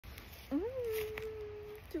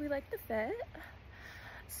we like the fit?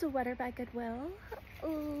 Sweater by Goodwill,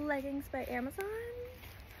 leggings by Amazon.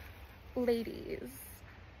 Ladies,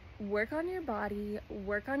 work on your body,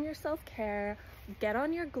 work on your self-care, get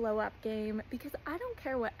on your glow up game, because I don't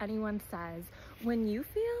care what anyone says. When you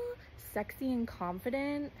feel sexy and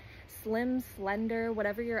confident, slim, slender,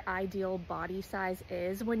 whatever your ideal body size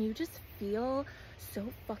is, when you just feel so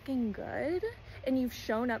fucking good and you've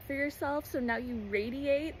shown up for yourself, so now you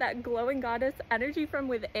radiate that glowing goddess energy from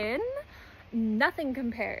within, nothing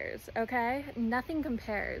compares, okay? Nothing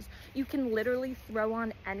compares. You can literally throw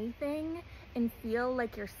on anything and feel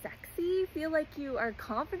like you're sexy, feel like you are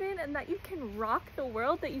confident and that you can rock the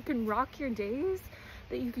world, that you can rock your days,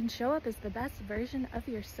 that you can show up as the best version of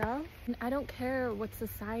yourself. And I don't care what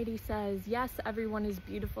society says. Yes, everyone is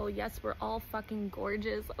beautiful. Yes, we're all fucking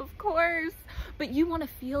gorgeous, of course. But you want to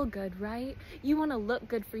feel good, right? You want to look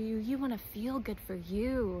good for you. You want to feel good for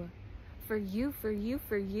you. For you, for you,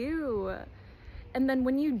 for you. And then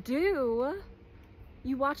when you do,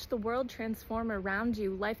 you watch the world transform around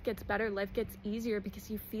you. Life gets better, life gets easier because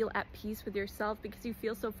you feel at peace with yourself, because you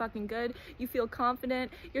feel so fucking good, you feel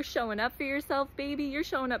confident, you're showing up for yourself, baby. You're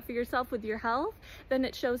showing up for yourself with your health, then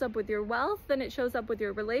it shows up with your wealth, then it shows up with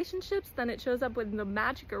your relationships, then it shows up with the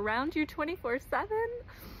magic around you 24/7.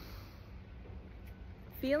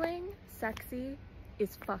 Feeling sexy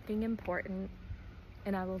is fucking important.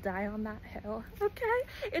 And I will die on that hill, okay?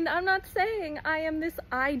 And I'm not saying I am this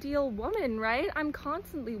ideal woman, right? I'm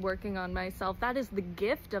constantly working on myself. That is the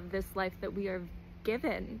gift of this life that we are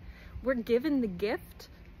given. We're given the gift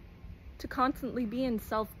to constantly be in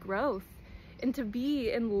self-growth and to be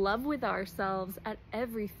in love with ourselves at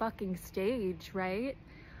every fucking stage, right?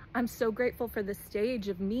 I'm so grateful for the stage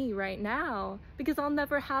of me right now because I'll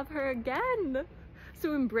never have her again.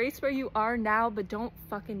 So embrace where you are now, but don't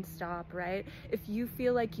fucking stop, right? If you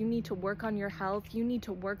feel like you need to work on your health, you need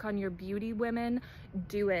to work on your beauty, women,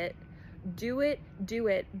 do it. Do it, do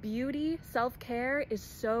it. Beauty, self-care is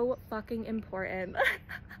so fucking important.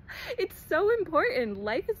 It's so important.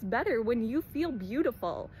 Life is better when you feel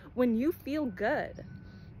beautiful, when you feel good.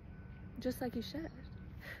 Just like you should.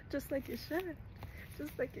 Just like you should.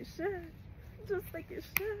 Just like you should. Just like you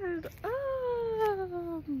should.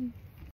 Oh.